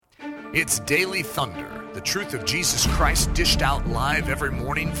It's Daily Thunder, the truth of Jesus Christ dished out live every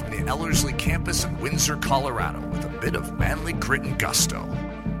morning from the Ellerslie campus in Windsor, Colorado, with a bit of manly grit and gusto.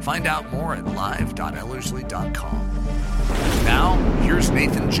 Find out more at live.ellerslie.com. Now, here's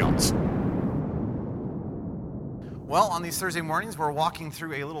Nathan Johnson. Well, on these Thursday mornings, we're walking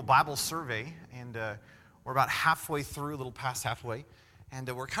through a little Bible survey, and we're about halfway through, a little past halfway, and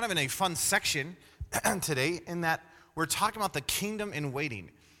we're kind of in a fun section today in that we're talking about the kingdom in waiting.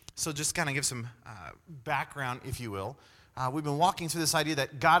 So just kind of give some background, if you will. We've been walking through this idea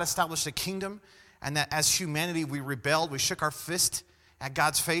that God established a kingdom, and that as humanity we rebelled, we shook our fist at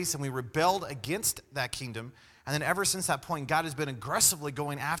God's face, and we rebelled against that kingdom. And then ever since that point, God has been aggressively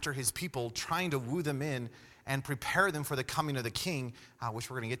going after his people, trying to woo them in and prepare them for the coming of the king,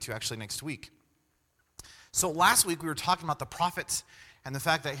 which we're going to get to actually next week. So last week we were talking about the prophets and the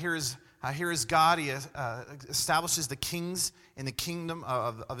fact that here is God. He establishes the kings in the kingdom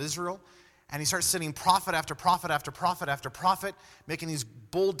of Israel. And he starts sending prophet after prophet after prophet after prophet, making these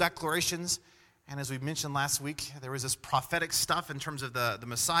bold declarations. And as we mentioned last week, there was this prophetic stuff in terms of the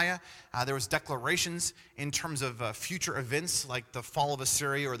Messiah. There was declarations in terms of future events like the fall of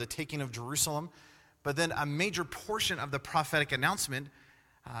Assyria or the taking of Jerusalem. But then a major portion of the prophetic announcement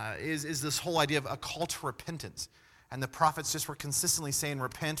is this whole idea of a call to repentance. And the prophets just were consistently saying,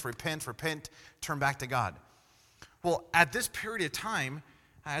 repent, repent, repent, turn back to God. Well, at this period of time,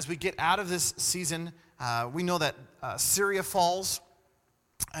 as we get out of this season, we know that Syria falls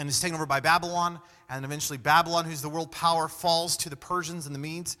and is taken over by Babylon, and eventually Babylon, who's the world power, falls to the Persians and the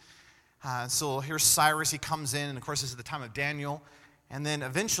Medes. So here's Cyrus, he comes in, and of course this is the time of Daniel. And then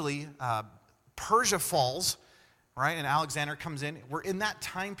eventually Persia falls, right, and Alexander comes in. We're in that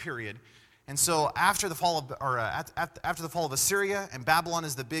time period. And so after the fall of Assyria, and Babylon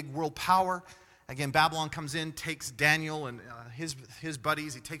is the big world power, again, Babylon comes in, takes Daniel and his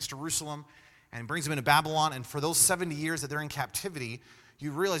buddies, he takes Jerusalem and brings them into Babylon. And for those 70 years that they're in captivity,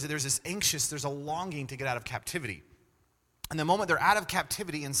 you realize that there's a longing to get out of captivity. And the moment they're out of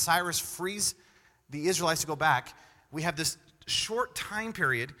captivity and Cyrus frees the Israelites to go back, we have this short time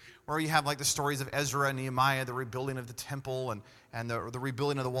period where you have like the stories of Ezra and Nehemiah, the rebuilding of the temple and the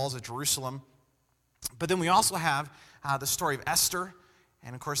rebuilding of the walls of Jerusalem. But then we also have the story of Esther,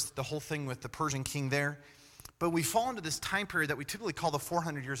 and of course the whole thing with the Persian king there. But we fall into this time period that we typically call the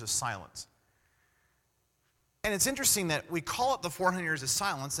 400 years of silence. And it's interesting that we call it the 400 years of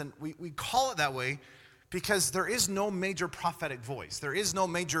silence, and we call it that way because there is no major prophetic voice. There is no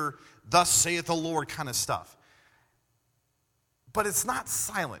major, thus saith the Lord kind of stuff. But it's not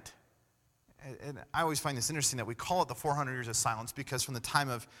silent. And I always find this interesting that we call it the 400 years of silence because from the time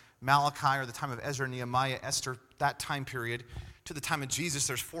of Malachi or the time of Ezra, Nehemiah, Esther, that time period, to the time of Jesus,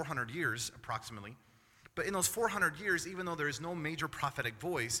 there's 400 years approximately. But in those 400 years, even though there is no major prophetic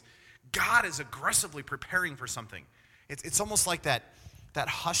voice, God is aggressively preparing for something. It's almost like that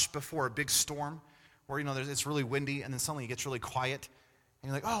hush before a big storm where, it's really windy and then suddenly it gets really quiet. And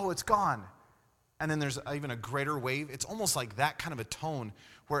you're like, oh, it's gone. And then there's even a greater wave. It's almost like that kind of a tone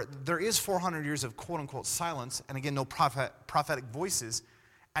where there is 400 years of quote-unquote silence, and again, no prophetic voices,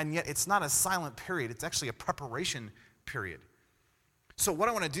 and yet it's not a silent period. It's actually a preparation period. So what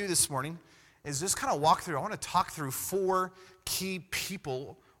I want to do this morning is just kind of walk through. I want to talk through 4 key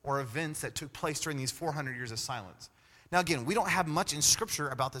people or events that took place during these 400 years of silence. Now again, we don't have much in Scripture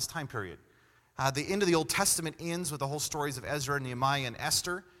about this time period. The end of the Old Testament ends with the whole stories of Ezra, Nehemiah, and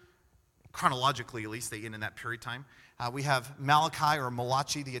Esther. Chronologically, at least, they end in that period of time. We have Malachi or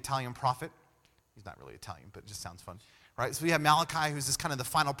Malachi, the Italian prophet. He's not really Italian, but it just sounds fun, right? So we have Malachi, who's this kind of the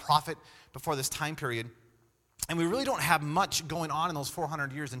final prophet before this time period. And we really don't have much going on in those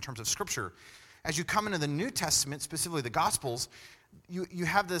 400 years in terms of Scripture. As you come into the New Testament, specifically the Gospels, you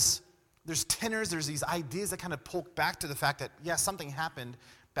have this, there's tenors, there's these ideas that kind of poke back to the fact that, yes, something happened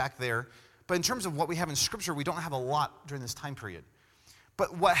back there. But in terms of what we have in Scripture, we don't have a lot during this time period.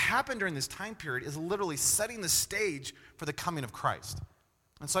 But what happened during this time period is literally setting the stage for the coming of Christ.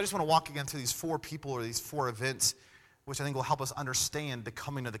 And so I just want to walk again through these 4 people or these 4 events, which I think will help us understand the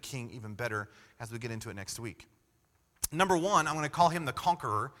coming of the King even better as we get into it next week. Number 1, I'm going to call him the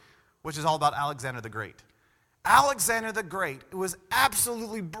Conqueror, which is all about Alexander the Great. Alexander the Great was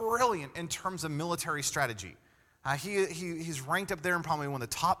absolutely brilliant in terms of military strategy. He's ranked up there and probably one of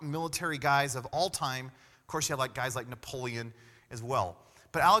the top military guys of all time. Of course, you have guys like Napoleon as well.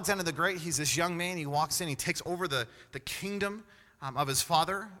 But Alexander the Great, he's this young man. He walks in, he takes over the kingdom of his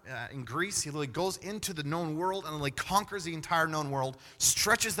father in Greece. He literally goes into the known world and literally conquers the entire known world,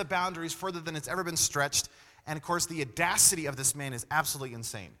 stretches the boundaries further than it's ever been stretched. And of course, the audacity of this man is absolutely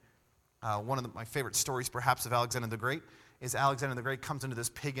insane. One of my favorite stories, perhaps, of Alexander the Great is Alexander the Great comes into this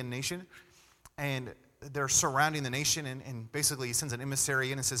pagan nation, and they're surrounding the nation, and basically he sends an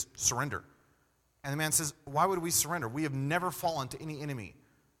emissary in and says, surrender. And the man says, why would we surrender? We have never fallen to any enemy.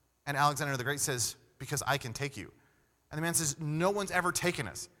 And Alexander the Great says, because I can take you. And the man says, no one's ever taken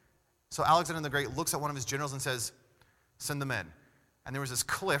us. So Alexander the Great looks at one of his generals and says, send the men. And there was this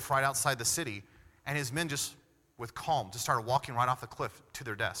cliff right outside the city, and his men just, with calm, just started walking right off the cliff to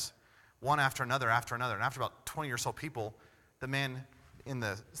their deaths, one after another, after another. And after about 20 or so people, the man in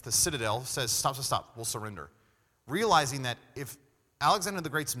the citadel says, stop, we'll surrender. Realizing that if Alexander the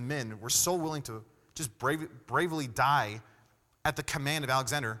Great's men were so willing to just bravely die at the command of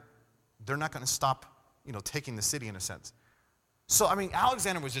Alexander, they're not going to stop, taking the city in a sense. So,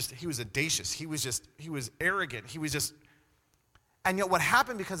 Alexander he was audacious. He was arrogant. And yet what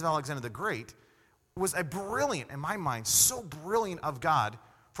happened because of Alexander the Great was a brilliant, in my mind, so brilliant of God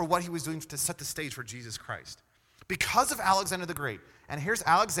for what he was doing to set the stage for Jesus Christ. Because of Alexander the Great, and here's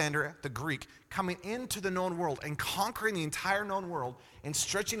Alexander the Greek coming into the known world and conquering the entire known world and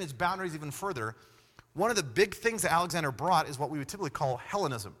stretching its boundaries even further, one of the big things that Alexander brought is what we would typically call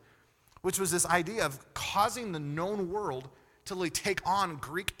Hellenism, which was this idea of causing the known world to really take on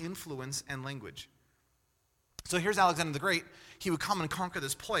Greek influence and language. So here's Alexander the Great. He would come and conquer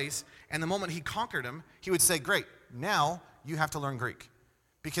this place, and the moment he conquered him, he would say, great, now you have to learn Greek,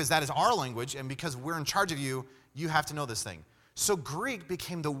 because that is our language, and because we're in charge of you, you have to know this thing. So Greek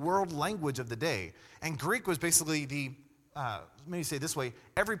became the world language of the day, and Greek was basically let me say it this way,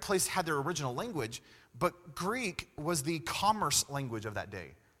 every place had their original language, but Greek was the commerce language of that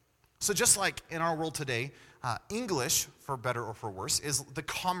day. So just like in our world today, English, for better or for worse, is the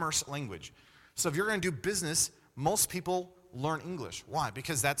commerce language. So if you're going to do business, most people learn English. Why?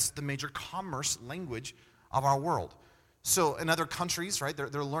 Because that's the major commerce language of our world. So in other countries, right,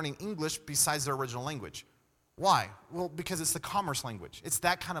 they're learning English besides their original language. Why? Well, because it's the commerce language. It's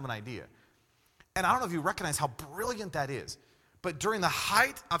that kind of an idea. And I don't know if you recognize how brilliant that is, but during the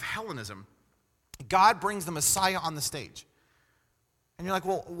height of Hellenism, God brings the Messiah on the stage. And you're like,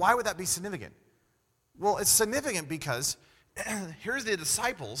 well, why would that be significant? Well, it's significant because here's the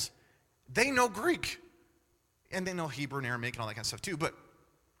disciples. They know Greek, and they know Hebrew and Aramaic and all that kind of stuff too. But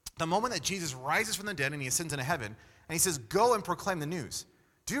the moment that Jesus rises from the dead and he ascends into heaven, and he says, go and proclaim the news,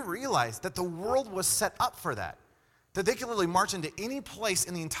 do you realize that the world was set up for that? That they could literally march into any place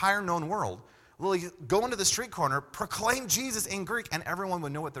in the entire known world, literally go into the street corner, proclaim Jesus in Greek, and everyone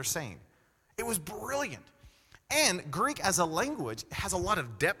would know what they're saying. It was brilliant. And Greek as a language has a lot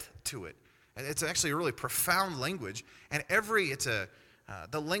of depth to it. It's actually a really profound language, and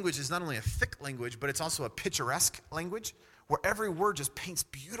the language is not only a thick language, but it's also a picturesque language where every word just paints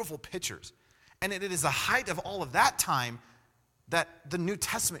beautiful pictures. And it is the height of all of that time that the New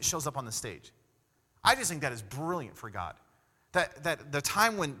Testament shows up on the stage. I just think that is brilliant for God. That the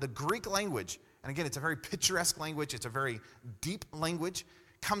time when the Greek language, and again, it's a very picturesque language, it's a very deep language,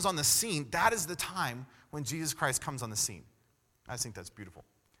 comes on the scene, that is the time when Jesus Christ comes on the scene. I just think that's beautiful.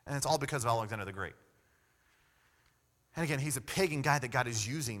 And it's all because of Alexander the Great. And again, he's a pagan guy that God is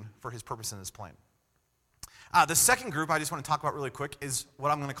using for his purpose in his plan. The second group I just want to talk about really quick is what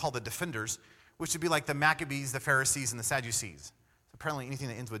I'm going to call the defenders, which would be like the Maccabees, the Pharisees, and the Sadducees. Apparently anything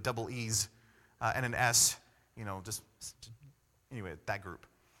that ends with double E's and an S, anyway, that group.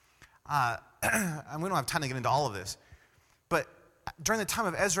 And we don't have time to get into all of this, but during the time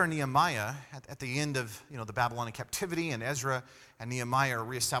of Ezra and Nehemiah, at the end of the Babylonian captivity, and Ezra and Nehemiah are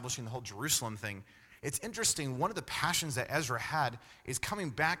reestablishing the whole Jerusalem thing, it's interesting, one of the passions that Ezra had is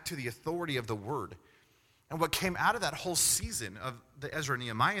coming back to the authority of the Word. And what came out of that whole season of the Ezra and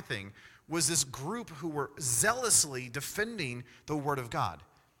Nehemiah thing was this group who were zealously defending the Word of God.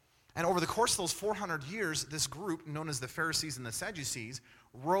 And over the course of those 400 years, this group, known as the Pharisees and the Sadducees,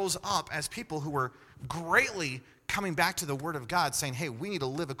 rose up as people who were greatly coming back to the Word of God, saying, hey, we need to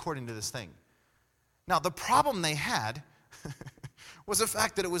live according to this thing. Now, the problem they had was the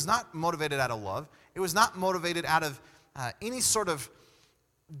fact that it was not motivated out of love. It was not motivated out of any sort of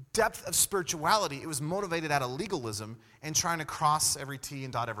depth of spirituality. It was motivated out of legalism and trying to cross every T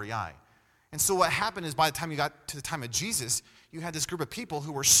and dot every I. And so what happened is by the time you got to the time of Jesus, you had this group of people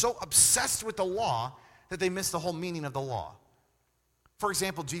who were so obsessed with the law that they missed the whole meaning of the law. For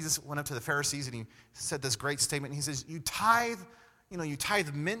example, Jesus went up to the Pharisees and he said this great statement. He says, you tithe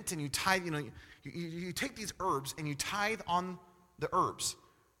mint, and you tithe, you take these herbs and you tithe on the herbs.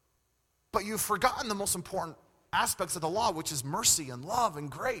 But you've forgotten the most important aspects of the law, which is mercy and love and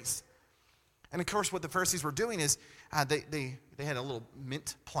grace. And of course, what the Pharisees were doing is they had a little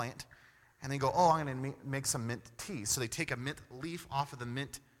mint plant, and they go, oh, I'm going to make some mint tea. So they take a mint leaf off of the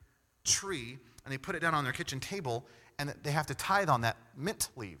mint tree, and they put it down on their kitchen table, and they have to tithe on that mint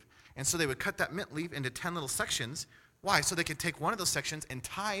leaf. And so they would cut that mint leaf into 10 little sections. Why? So they could take one of those sections and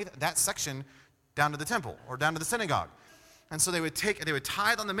tithe that section down to the temple or down to the synagogue. And so they would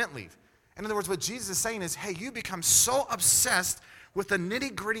tithe on the mint leaf. In other words, what Jesus is saying is, hey, you become so obsessed with the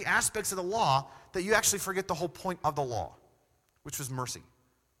nitty-gritty aspects of the law that you actually forget the whole point of the law, which was mercy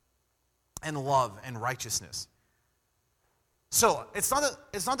and love and righteousness. So it's not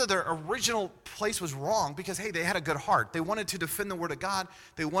that their original place was wrong, because, hey, they had a good heart. They wanted to defend the word of God.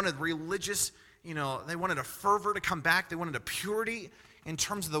 They wanted religious, they wanted a fervor to come back. They wanted a purity in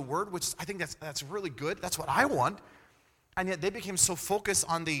terms of the word, which I think that's really good. That's what I want. And yet they became so focused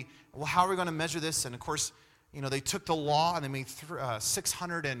on how are we going to measure this? And of course, they took the law and they made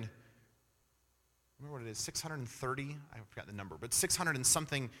 600 and, remember what it is, 630? I forgot the number, but 600 and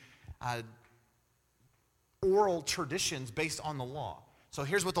something oral traditions based on the law. So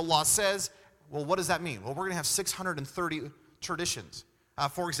here's what the law says. Well, what does that mean? Well, we're going to have 630 traditions.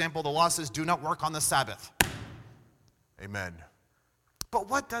 For example, the law says, do not work on the Sabbath. Amen. But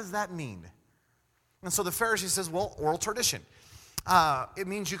what does that mean? And so the Pharisee says, well, oral tradition. It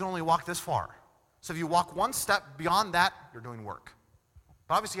means you can only walk this far. So if you walk one step beyond that, you're doing work.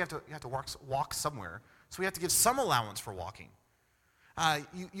 But obviously you have to walk somewhere. So we have to give some allowance for walking.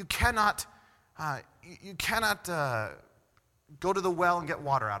 You cannot go to the well and get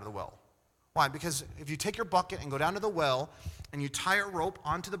water out of the well. Why? Because if you take your bucket and go down to the well and you tie a rope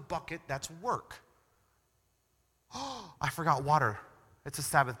onto the bucket, that's work. Oh, I forgot water. It's a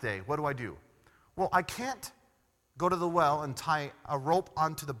Sabbath day. What do I do? Well, I can't go to the well and tie a rope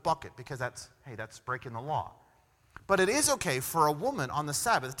onto the bucket, because that's breaking the law. But it is okay for a woman on the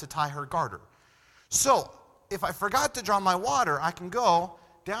Sabbath to tie her garter. So if I forgot to draw my water, I can go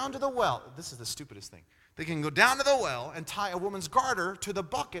down to the well. This is the stupidest thing. They can go down to the well and tie a woman's garter to the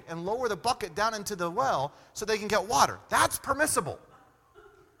bucket and lower the bucket down into the well so they can get water. That's permissible.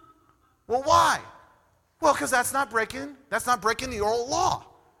 Well, why? Well, because that's not breaking the oral law.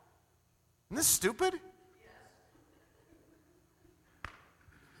 Isn't this stupid?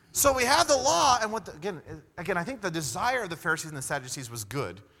 So we have the law, and again, I think the desire of the Pharisees and the Sadducees was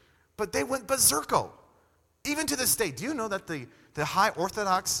good, but they went berserko. Even to this day, do you know that the high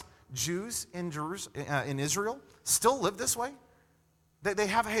Orthodox Jews in Israel still live this way? They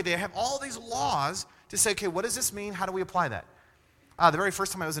have all these laws to say, okay, what does this mean? How do we apply that? The very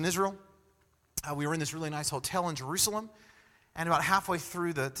first time I was in Israel, we were in this really nice hotel in Jerusalem, and about halfway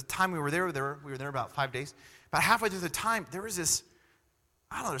through the time we were there about 5 days. About halfway through the time, there was this,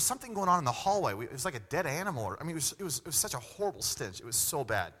 I don't know, there's something going on in the hallway. It was like a dead animal. It was such a horrible stench. It was so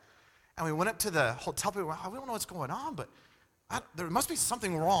bad. And we went up to the hotel. People were, we don't know what's going on, but there must be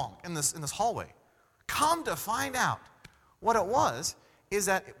something wrong in this hallway. Come to find out what it was is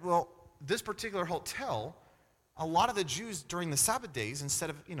that, this particular hotel, a lot of the Jews during the Sabbath days, instead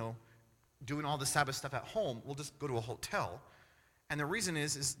of, doing all the Sabbath stuff at home, will just go to a hotel. And the reason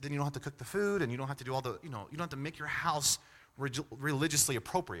is then you don't have to cook the food, and you don't have to do all the, you don't have to make your house religiously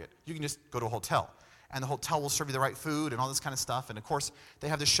appropriate. You can just go to a hotel. And the hotel will serve you the right food and all this kind of stuff. And of course, they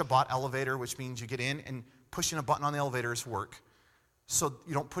have the Shabbat elevator, which means you get in, and pushing a button on the elevator is work. So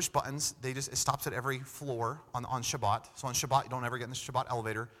you don't push buttons. It stops at every floor on Shabbat. So on Shabbat, you don't ever get in the Shabbat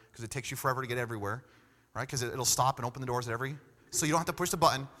elevator because it takes you forever to get everywhere, right? Because it'll stop and open the doors so you don't have to push the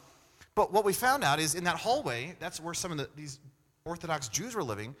button. But what we found out is in that hallway, that's where some of these Orthodox Jews were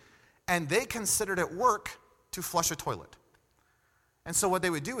living, and they considered it work to flush a toilet. And so what they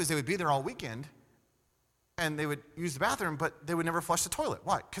would do is they would be there all weekend, and they would use the bathroom, but they would never flush the toilet.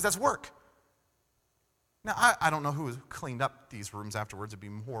 Why? Because that's work. Now, I don't know who cleaned up these rooms afterwards. It'd be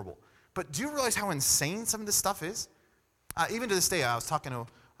horrible. But do you realize how insane some of this stuff is? Even to this day, I was talking to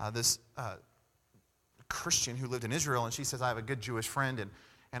this Christian who lived in Israel, and she says, I have a good Jewish friend,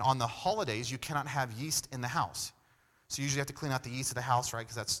 and on the holidays, you cannot have yeast in the house. So you usually have to clean out the yeast of the house, right?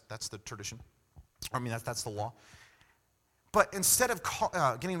 Because that's the tradition. That's the law. But instead of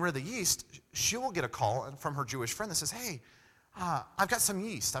getting rid of the yeast, she will get a call from her Jewish friend that says, hey, I've got some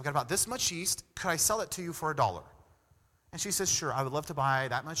yeast. I've got about this much yeast. Could I sell it to you for $1? And she says, sure, I would love to buy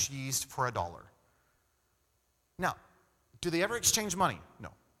that much yeast for $1. Now, do they ever exchange money? No.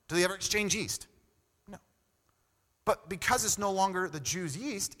 Do they ever exchange yeast? No. But because it's no longer the Jew's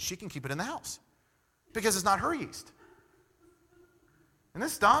yeast, she can keep it in the house because it's not her yeast. Isn't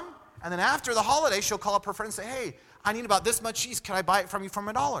this dumb? And then after the holiday, she'll call up her friend and say, hey, I need about this much yeast. Can I buy it from you for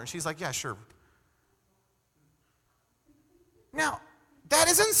 $1? And she's like, yeah, sure. Now, that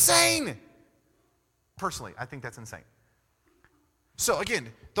is insane. Personally, I think that's insane. So again,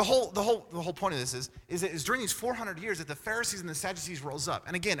 the whole point of this is that it's during these 400 years that the Pharisees and the Sadducees rose up.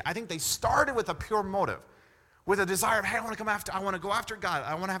 And again, I think they started with a pure motive. with a desire of, hey, I want to go after God.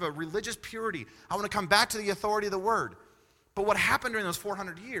 I want to have a religious purity. I want to come back to the authority of the word. But what happened during those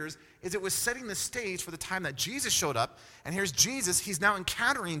 400 years is it was setting the stage for the time that Jesus showed up. And here's Jesus. He's now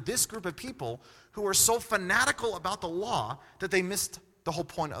encountering this group of people who are so fanatical about the law that they missed the whole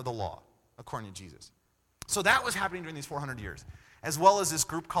point of the law, according to Jesus. So that was happening during these 400 years, as well as this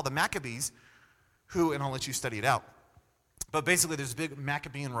group called the Maccabees, who, and I'll let you study it out. But basically, there's a big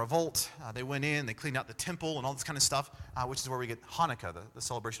Maccabean revolt. They went in, they cleaned out the temple and all this kind of stuff, which is where we get Hanukkah. The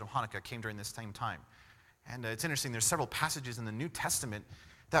celebration of Hanukkah came during this same time. And it's interesting, there's several passages in the New Testament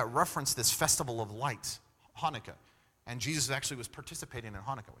that reference this festival of lights, Hanukkah. And Jesus actually was participating in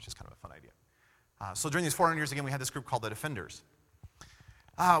Hanukkah, which is kind of a fun idea. So during these 400 years, again, we had this group called the Defenders.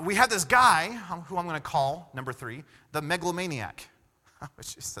 We had this guy, who I'm going to call, number 3, the megalomaniac,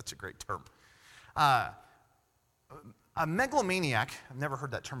 which is such a great term. A megalomaniac, I've never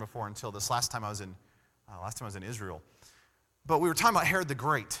heard that term before until this last time I was in Israel. But we were talking about Herod the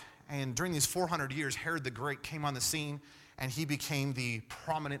Great. And during these 400 years, Herod the Great came on the scene, and he became the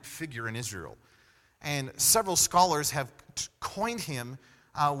prominent figure in Israel. And several scholars have coined him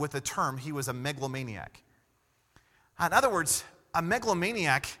with the term, he was a megalomaniac. In other words, a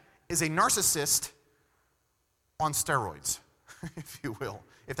megalomaniac is a narcissist on steroids, if you will,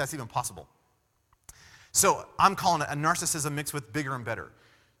 if that's even possible. So I'm calling it a narcissism mixed with bigger and better.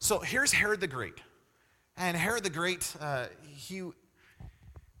 So here's Herod the Great. And Herod the Great, he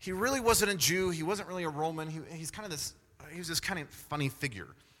really wasn't a Jew. He wasn't really a Roman. He was this kind of funny figure.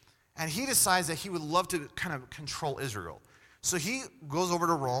 And he decides that he would love to kind of control Israel. So he goes over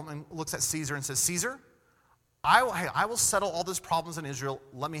to Rome and looks at Caesar and says, Caesar, I will settle all these problems in Israel.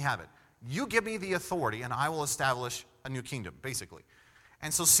 Let me have it. You give me the authority, and I will establish a new kingdom, basically.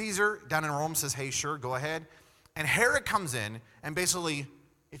 And so Caesar, down in Rome, says, hey, sure, go ahead. And Herod comes in and basically,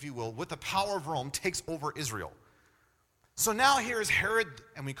 if you will, with the power of Rome, takes over Israel. So now here is Herod,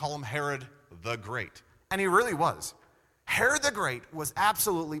 and we call him Herod the Great. And he really was. Herod the Great was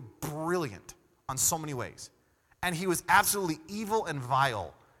absolutely brilliant on so many ways. And he was absolutely evil and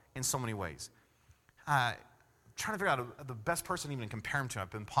vile in so many ways. Trying to figure out the best person even to compare him to.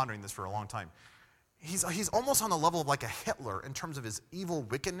 I've been pondering this for a long time. He's almost on the level of like a Hitler in terms of his evil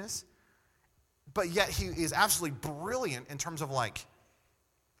wickedness, but yet he is absolutely brilliant in terms of like,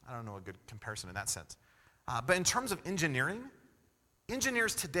 I don't know a good comparison in that sense. But in terms of engineering,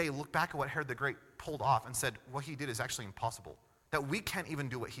 engineers today look back at what Herod the Great pulled off and said what he did is actually impossible, that we can't even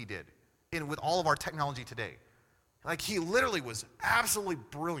do what he did with all of our technology today. Like he literally was absolutely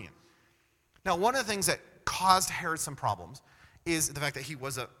brilliant. Now, one of the things that caused Herod some problems is the fact that he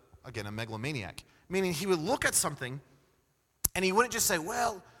was, a megalomaniac. Meaning he would look at something and he wouldn't just say,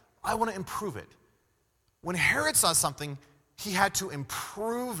 well, I want to improve it. When Herod saw something, he had to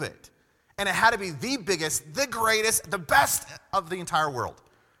improve it. And it had to be the biggest, the greatest, the best of the entire world.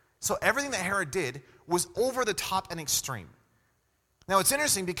 So everything that Herod did was over the top and extreme. Now it's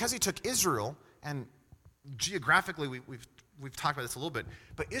interesting because he took Israel, and geographically we've talked about this a little bit,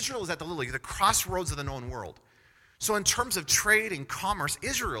 but Israel is at the crossroads of the known world. So in terms of trade and commerce,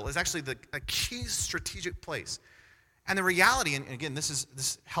 Israel is actually a key strategic place. And the reality, and again,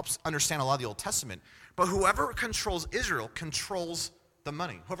 this helps understand a lot of the Old Testament, but whoever controls Israel controls the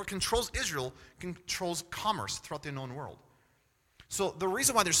money. Whoever controls Israel controls commerce throughout the known world. So the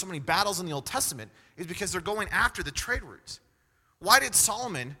reason why there's so many battles in the Old Testament is because they're going after the trade routes. Why did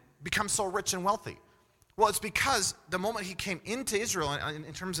Solomon become so rich and wealthy? Well, it's because the moment he came into Israel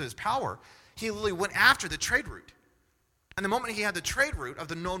in terms of his power, he literally went after the trade route. And the moment he had the trade route of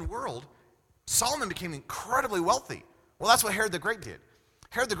the known world, Solomon became incredibly wealthy. Well, that's what Herod the Great did.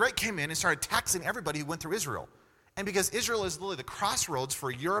 Herod the Great came in and started taxing everybody who went through Israel. And because Israel is literally the crossroads for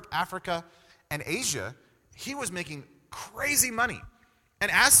Europe, Africa, and Asia, he was making crazy money.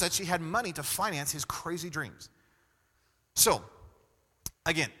 And as such, he had money to finance his crazy dreams. So,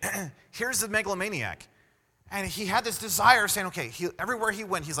 again, here's the megalomaniac. And he had this desire saying, okay, everywhere he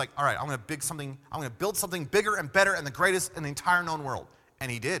went, he's like, all right, I'm going to build something bigger and better and the greatest in the entire known world. And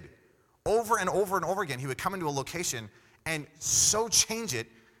he did. Over and over and over again, he would come into a location and so change it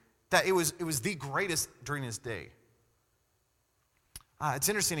that it was the greatest during his day. It's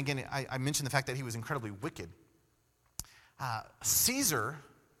interesting, again, I mentioned the fact that he was incredibly wicked. Caesar,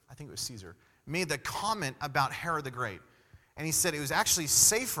 I think it was Caesar, made the comment about Herod the Great. And he said it was actually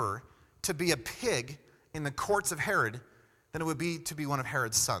safer to be a pig in the courts of Herod than it would be to be one of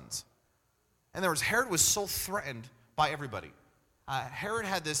Herod's sons. In other words, Herod was so threatened by everybody. Herod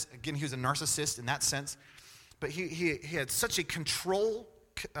had this, again, he was a narcissist in that sense, but he had such a control,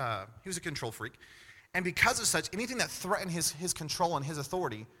 he was a control freak, and because of such, anything that threatened his control and his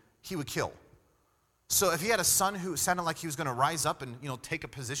authority, he would kill. So if he had a son who sounded like he was going to rise up and, take a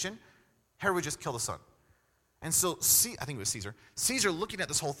position, Herod would just kill the son. And so, I think it was Caesar. Caesar, looking at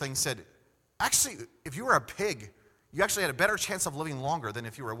this whole thing, said, actually, if you were a pig, you actually had a better chance of living longer than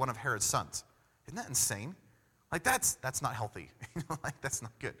if you were one of Herod's sons. Isn't that insane? Like, that's not healthy. That's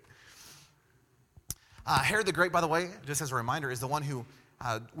not good. Herod the Great, by the way, just as a reminder, is the one who,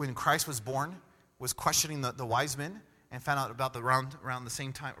 when Christ was born, was questioning the wise men and found out about around the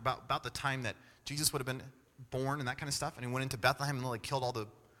same time, about the time that Jesus would have been born and that kind of stuff. And he went into Bethlehem and literally killed all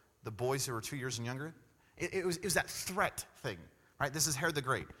the boys who were 2 years and younger. It was that threat thing, right? This is Herod the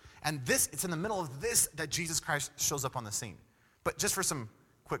Great. And it's in the middle of this that Jesus Christ shows up on the scene. But just for some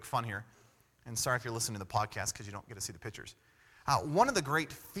quick fun here, and sorry if you're listening to the podcast because you don't get to see the pictures. One of the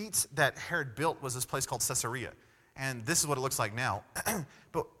great feats that Herod built was this place called Caesarea. And this is what it looks like now.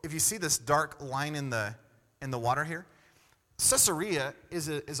 But if you see this dark line in the water here, Caesarea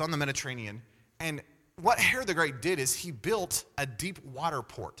is on the Mediterranean. And what Herod the Great did is he built a deep water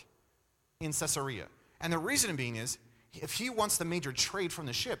port in Caesarea. And the reason being is, if he wants the major trade from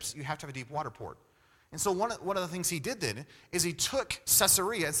the ships, you have to have a deep water port. And so one of the things he did then is he took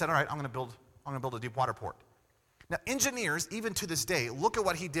Caesarea and said, all right, I'm going to build a deep water port. Now, engineers, even to this day, look at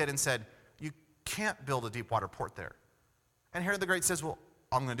what he did and said, you can't build a deep water port there. And Herod the Great says, well,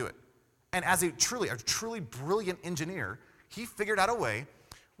 I'm going to do it. And as a truly brilliant engineer, he figured out a way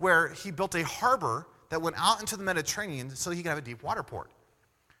where he built a harbor that went out into the Mediterranean so he could have a deep water port.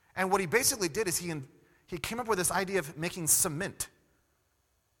 And what he basically did is he came up with this idea of making cement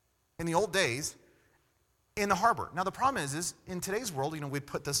in the old days in the harbor. Now, the problem is in today's world, we'd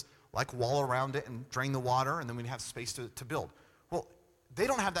put this like wall around it and drain the water, and then we'd have space to build. Well, they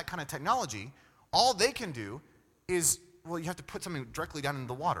don't have that kind of technology. All they can do is, you have to put something directly down into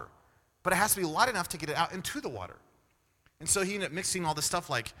the water. But it has to be light enough to get it out into the water. And so he ended up mixing all this stuff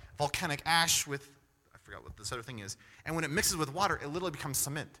like volcanic ash with, I forgot what this other thing is, and when it mixes with water, it literally becomes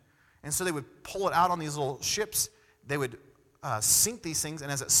cement. And so they would pull it out on these little ships, they would sink these things,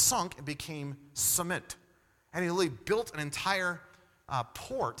 and as it sunk, it became cement. And he literally built an entire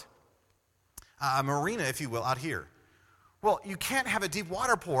port, a marina, if you will, out here. Well, you can't have a deep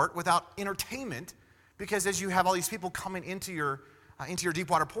water port without entertainment, because as you have all these people coming into your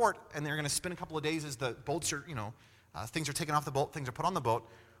deep water port, and they're going to spend a couple of days as the boats are, things are taken off the boat, things are put on the boat.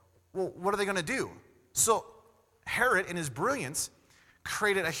 Well, what are they going to do? So Herod, in his brilliance,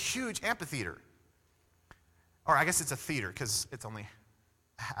 created a huge amphitheater. Or I guess it's a theater because it's only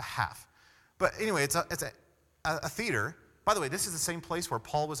a half. But anyway, it's a theater. By the way, this is the same place where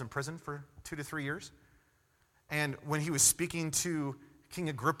Paul was in prison for 2 to 3 years. And when he was speaking to King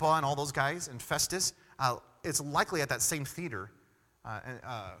Agrippa and all those guys and Festus, it's likely at that same theater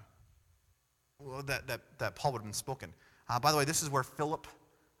that Paul would have been spoken. By the way, this is where Philip,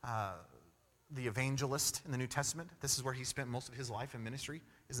 the evangelist in the New Testament, this is where he spent most of his life in ministry,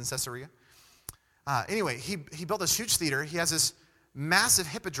 is in Caesarea. Anyway, he built this huge theater. He has this massive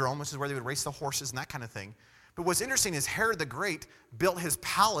hippodrome, which is where they would race the horses and that kind of thing. But what's interesting is Herod the Great built his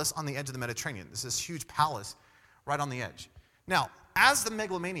palace on the edge of the Mediterranean. This is this huge palace right on the edge. Now, as the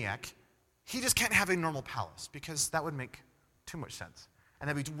megalomaniac, he just can't have a normal palace because that would make too much sense. And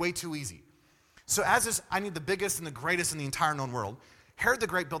that'd be way too easy. So as this, I need the biggest and the greatest in the entire known world, Herod the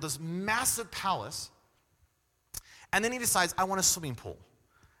Great built this massive palace, and then he decides, I want a swimming pool.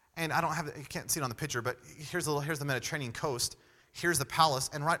 And I don't have, you can't see it on the picture, but here's the Mediterranean coast. Here's the palace,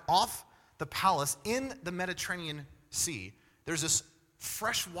 and right off the palace in the Mediterranean Sea, there's this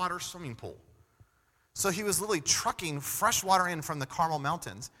freshwater swimming pool. So he was literally trucking fresh water in from the Carmel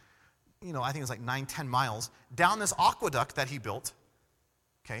Mountains, I think it was like 9-10 miles, down this aqueduct that he built.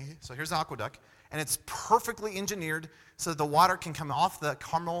 Okay, so here's the aqueduct, and it's perfectly engineered so that the water can come off the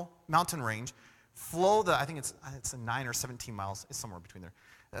Carmel mountain range, flow I think it's 9 or 17 miles, it's somewhere between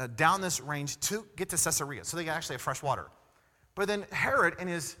there, down this range to get to Caesarea. So they actually have fresh water. But then Herod, in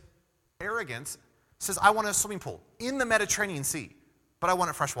his arrogance, says, I want a swimming pool in the Mediterranean Sea, but I want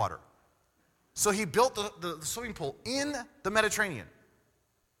it fresh water. So he built the swimming pool in the Mediterranean.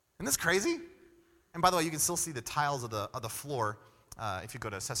 Isn't this crazy? And by the way, you can still see the tiles of the floor if you go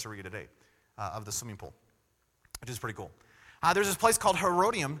to Caesarea today of the swimming pool, which is pretty cool. There's this place called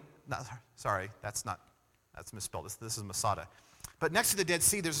Herodium. No, sorry, that's misspelled. This is Masada. But next to the Dead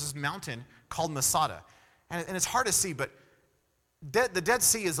Sea, there's this mountain called Masada. And it's hard to see, but the Dead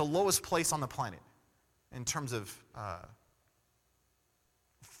Sea is the lowest place on the planet in terms of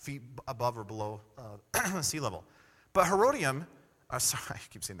feet above or below sea level. But Herodium, sorry, I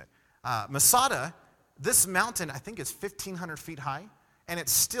keep saying that. Masada, this mountain, I think is 1,500 feet high, and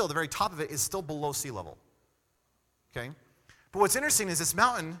it's still, the very top of it is still below sea level. Okay? But what's interesting is this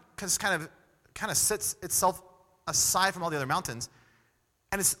mountain is kind of kind of sits itself aside from all the other mountains,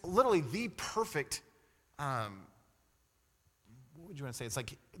 and it's literally the perfect, what would you want to say? It's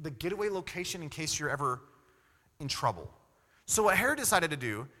like the getaway location in case you're ever in trouble. So what Herod decided to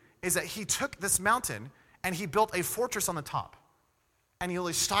do is that he took this mountain and he built a fortress on the top. And he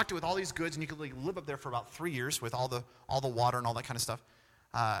really stocked it with all these goods, and you could live up there for about 3 years with all the water and all that kind of stuff.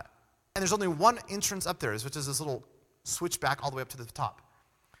 And there's only one entrance up there, which is this little switchback all the way up to the top.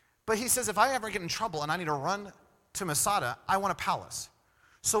 But he says, if I ever get in trouble and I need to run to Masada, I want a palace.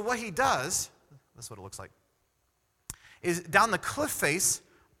 So what he does, this is what it looks like, is down the cliff face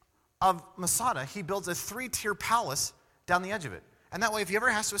of Masada, he builds a 3-tier palace down the edge of it. And that way, if he ever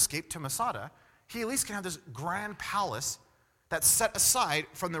has to escape to Masada, he at least can have this grand palace that's set aside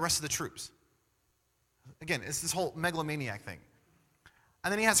from the rest of the troops. Again, it's this whole megalomaniac thing.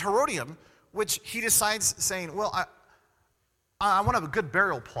 And then he has Herodium, which he decides saying, well, I want to have a good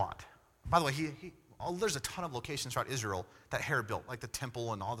burial plot. By the way, there's a ton of locations throughout Israel that Herod built, like the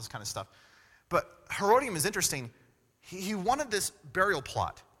temple and all this kind of stuff. But Herodium is interesting. He wanted this burial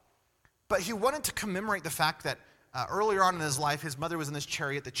plot, but he wanted to commemorate the fact that earlier on in his life, his mother was in this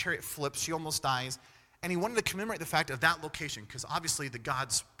chariot. The chariot flips. She almost dies. And he wanted to commemorate the fact of that location because obviously the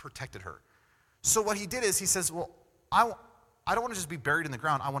gods protected her. So what he did is he says, well, I don't want to just be buried in the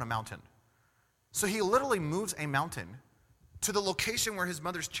ground. I want a mountain. So he literally moves a mountain to the location where his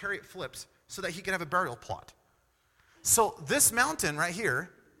mother's chariot flips so that he could have a burial plot. So this mountain right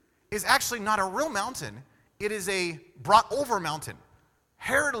here is actually not a real mountain. It is a brought over mountain.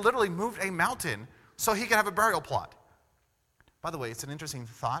 Herod literally moved a mountain so he could have a burial plot. By the way, it's an interesting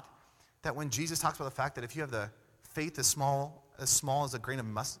thought that when Jesus talks about the fact that if you have the faith as small as a grain of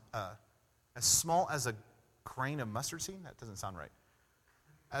mustard seed, that doesn't sound right.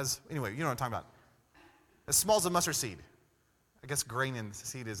 Anyway, you know what I'm talking about. As small as a mustard seed. I guess grain and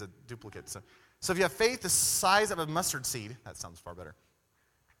seed is a duplicate. So if you have faith the size of a mustard seed, that sounds far better.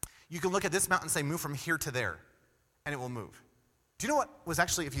 You can look at this mountain and say, move from here to there, and it will move. Do you know what was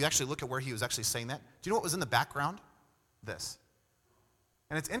actually, if you actually look at where he was actually saying that, do you know what was in the background? This.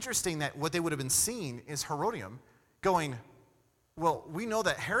 And it's interesting that what they would have been seeing is Herodium going, well, we know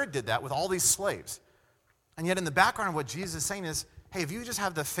that Herod did that with all these slaves. And yet in the background of what Jesus is saying is, hey, if you just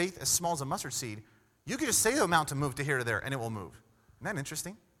have the faith as small as a mustard seed, you could just say to the mountain, move to here to there, and it will move. Isn't that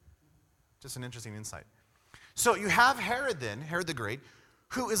interesting? Just an interesting insight. So you have Herod then, Herod the Great,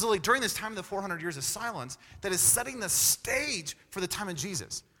 who is literally during this time of the 400 years of silence, that is setting the stage for the time of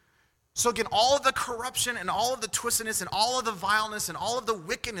Jesus. So again, all of the corruption and all of the twistedness and all of the vileness and all of the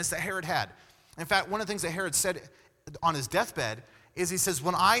wickedness that Herod had. In fact, one of the things that Herod said on his deathbed is he says,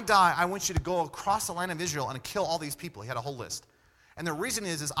 when I die, I want you to go across the land of Israel and kill all these people. He had a whole list. And the reason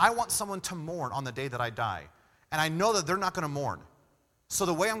is I want someone to mourn on the day that I die. And I know that they're not going to mourn. So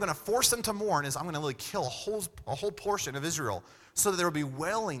the way I'm going to force them to mourn is I'm going to really kill a whole portion of Israel so that there will be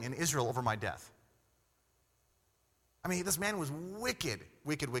wailing in Israel over my death. I mean, this man was wicked,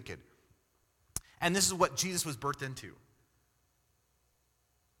 wicked, wicked. And this is what Jesus was birthed into.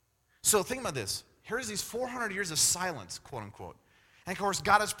 So think about this. Here's these 400 years of silence, quote unquote. And of course,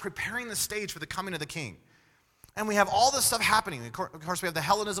 God is preparing the stage for the coming of the king. And we have all this stuff happening. Of course, we have the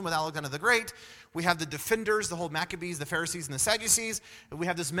Hellenism with Alexander the Great. We have the defenders, the whole Maccabees, the Pharisees, and the Sadducees. And we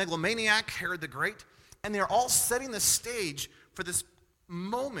have this megalomaniac, Herod the Great. And they're all setting the stage for this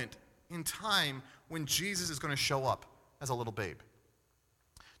moment in time when Jesus is going to show up as a little babe.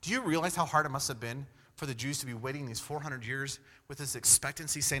 Do you realize how hard it must have been for the Jews to be waiting these 400 years with this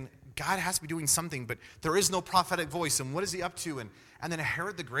expectancy saying, God has to be doing something, but there is no prophetic voice, and what is he up to? And then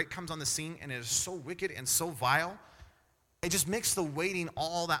Herod the Great comes on the scene, and it is so wicked and so vile, it just makes the waiting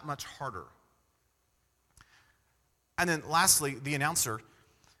all that much harder. And then lastly, the announcer,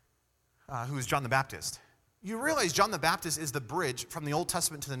 who is John the Baptist. You realize John the Baptist is the bridge from the Old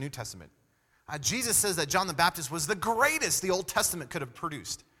Testament to the New Testament. Jesus says that John the Baptist was the greatest the Old Testament could have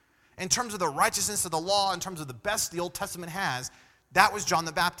produced. In terms of the righteousness of the law, in terms of the best the Old Testament has, that was John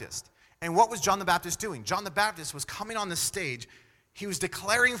the Baptist. And what was John the Baptist doing? John the Baptist was coming on the stage. He was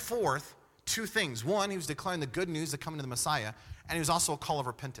declaring forth two things. One, he was declaring the good news, the coming of the Messiah, and he was also a call of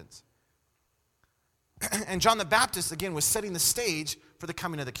repentance. And John the Baptist, again, was setting the stage for the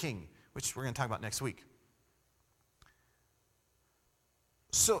coming of the king, which we're going to talk about next week.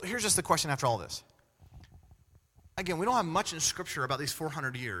 So here's just the question after all this. Again, we don't have much in Scripture about these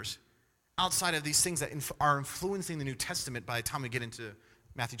 400 years outside of these things that are influencing the New Testament by the time we get into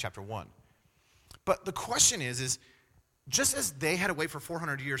Matthew chapter 1. But the question is just as they had to wait for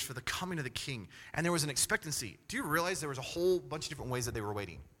 400 years for the coming of the king, and there was an expectancy, do you realize there was a whole bunch of different ways that they were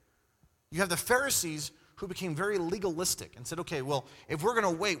waiting? You have the Pharisees who became very legalistic and said, okay, well, if we're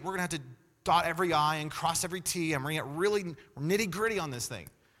going to wait, we're going to have to dot every I and cross every T. I'm going to get really nitty-gritty on this thing.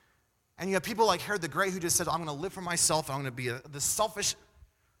 And you have people like Herod the Great who just said, I'm going to live for myself. I'm going to be the selfish.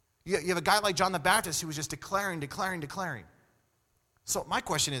 You have a guy like John the Baptist who was just declaring. So my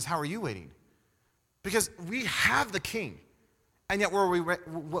question is, how are you waiting? Because we have the king, and yet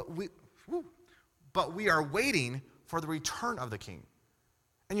but we are waiting for the return of the king.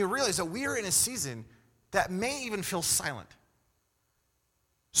 And you realize that we are in a season that may even feel silent.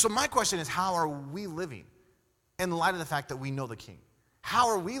 So my question is, how are we living in light of the fact that we know the king? How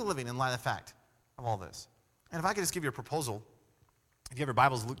are we living in light of the fact of all this? And if I could just give you a proposal, if you have your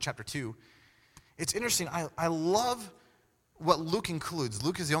Bibles, Luke chapter 2, it's interesting. I love what Luke includes.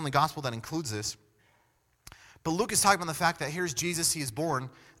 Luke is the only gospel that includes this. But Luke is talking about the fact that here's Jesus, he is born.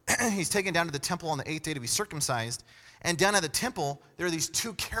 He's taken down to the temple on the 8th day to be circumcised. And down at the temple, there are these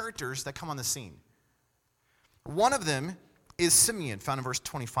two characters that come on the scene. One of them is Simeon, found in verse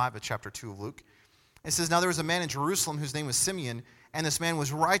 25 of chapter 2 of Luke. It says, now there was a man in Jerusalem whose name was Simeon, and this man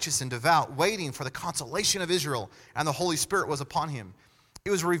was righteous and devout, waiting for the consolation of Israel, and the Holy Spirit was upon him.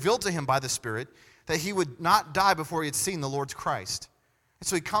 It was revealed to him by the Spirit that he would not die before he had seen the Lord's Christ. And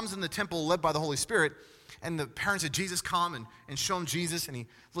so he comes in the temple led by the Holy Spirit, and the parents of Jesus come and show him Jesus, and he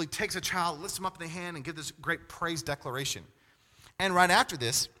really takes a child, lifts him up in the hand, and gives this great praise declaration. And right after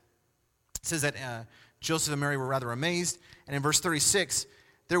this, it says that Joseph and Mary were rather amazed. And in verse 36,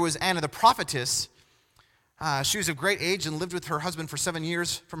 there was Anna the prophetess. She was of great age and lived with her husband for 7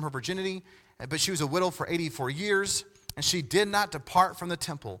 years from her virginity, but she was a widow for 84 years, and she did not depart from the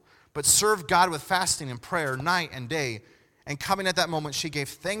temple, but served God with fasting and prayer night and day. And coming at that moment, she gave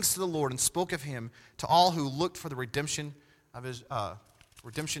thanks to the Lord and spoke of him to all who looked for the redemption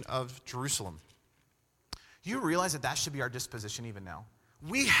of Jerusalem. You realize that should be our disposition even now.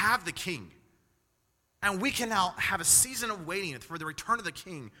 We have the king. And we can now have a season of waiting for the return of the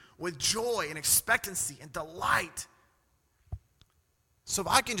king with joy and expectancy and delight. So if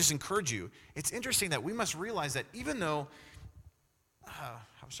I can just encourage you, it's interesting that we must realize that even though, how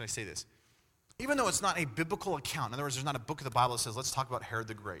should I say this? Even though it's not a biblical account, in other words, there's not a book of the Bible that says, let's talk about Herod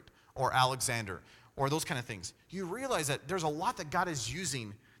the Great or Alexander or those kind of things. You realize that there's a lot that God is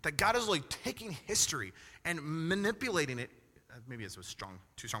using, that God is like taking history and manipulating it. Maybe it's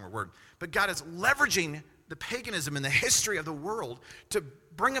too strong a word, but God is leveraging the paganism and the history of the world to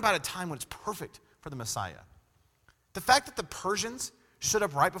bring about a time when it's perfect for the Messiah. The fact that the Persians stood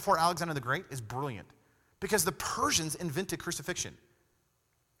up right before Alexander the Great is brilliant because the Persians invented crucifixion,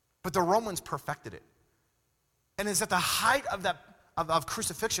 but the Romans perfected it. And it's at the height of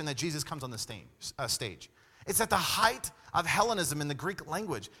crucifixion that Jesus comes on the stage. It's at the height of Hellenism in the Greek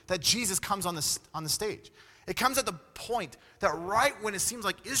language that Jesus comes on the stage. It comes at the point that right when it seems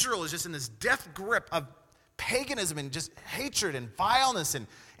like Israel is just in this death grip of paganism and just hatred and vileness and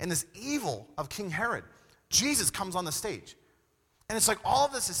this evil of King Herod, Jesus comes on the stage. And it's like all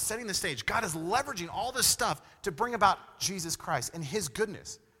of this is setting the stage. God is leveraging all this stuff to bring about Jesus Christ and his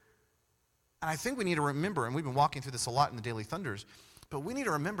goodness. And I think we need to remember, and we've been walking through this a lot in the Daily Thunders, but we need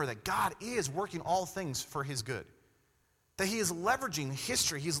to remember that God is working all things for his good. That he is leveraging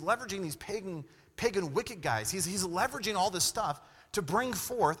history. He's leveraging these pagan wicked guys. He's leveraging all this stuff to bring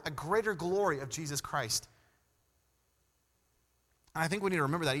forth a greater glory of Jesus Christ. And I think we need to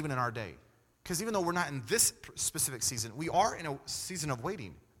remember that even in our day. Because even though we're not in this specific season, we are in a season of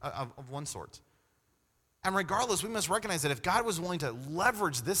waiting of one sort. And regardless, we must recognize that if God was willing to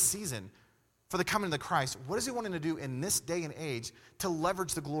leverage this season for the coming of the Christ, what is he wanting to do in this day and age to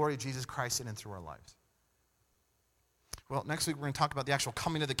leverage the glory of Jesus Christ in and through our lives? Well, next week we're going to talk about the actual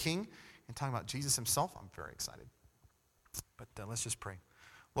coming of the King and talking about Jesus himself. I'm very excited. But let's just pray.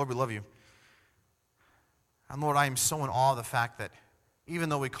 Lord, we love you. And Lord, I am so in awe of the fact that even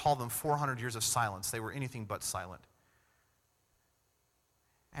though we call them 400 years of silence, they were anything but silent.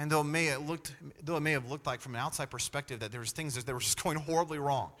 And though it may have looked like from an outside perspective that there was things that were just going horribly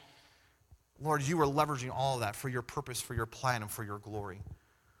wrong, Lord, you are leveraging all of that for your purpose, for your plan, and for your glory.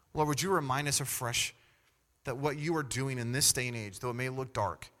 Lord, would you remind us afresh that what you are doing in this day and age, though it may look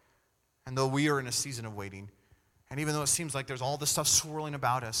dark, and though we are in a season of waiting, and even though it seems like there's all this stuff swirling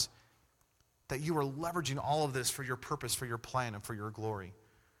about us, that you are leveraging all of this for your purpose, for your plan, and for your glory.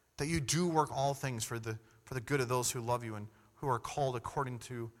 That you do work all things for the good of those who love you and who are called according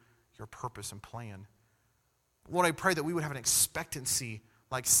to your purpose and plan. Lord, I pray that we would have an expectancy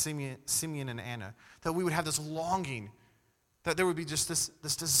like Simeon and Anna, that we would have this longing, that there would be just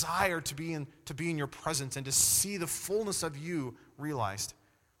this desire to be in your presence and to see the fullness of you realized.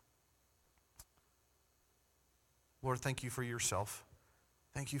 Lord, thank you for yourself.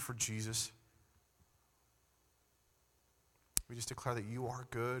 Thank you for Jesus. We just declare that you are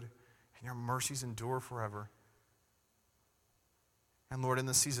good, and your mercies endure forever. And Lord, in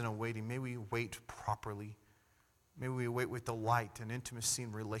the season of waiting, may we wait properly. May we wait with delight and intimacy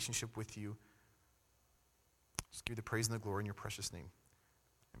and relationship with you. Just give you the praise and the glory in your precious name.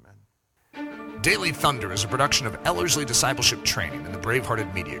 Amen. Daily Thunder is a production of Ellerslie Discipleship Training and the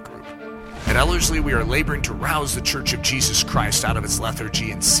Bravehearted Media Group. At Ellerslie, we are laboring to rouse the Church of Jesus Christ out of its lethargy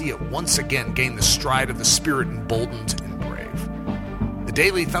and see it once again gain the stride of the Spirit, emboldened and brave. The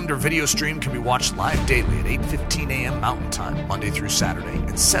Daily Thunder video stream can be watched live daily at 8:15 a.m. Mountain Time, Monday through Saturday,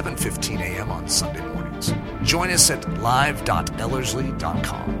 and 7:15 a.m. on Sunday mornings. Join us at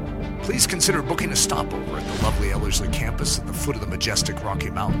live.ellerslie.com. Please consider booking a stopover at the lovely Ellerslie campus at the foot of the majestic Rocky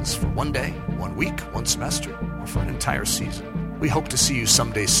Mountains for 1 day, 1 week, 1 semester, or for an entire season. We hope to see you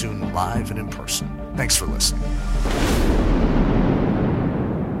someday soon, live and in person. Thanks for listening.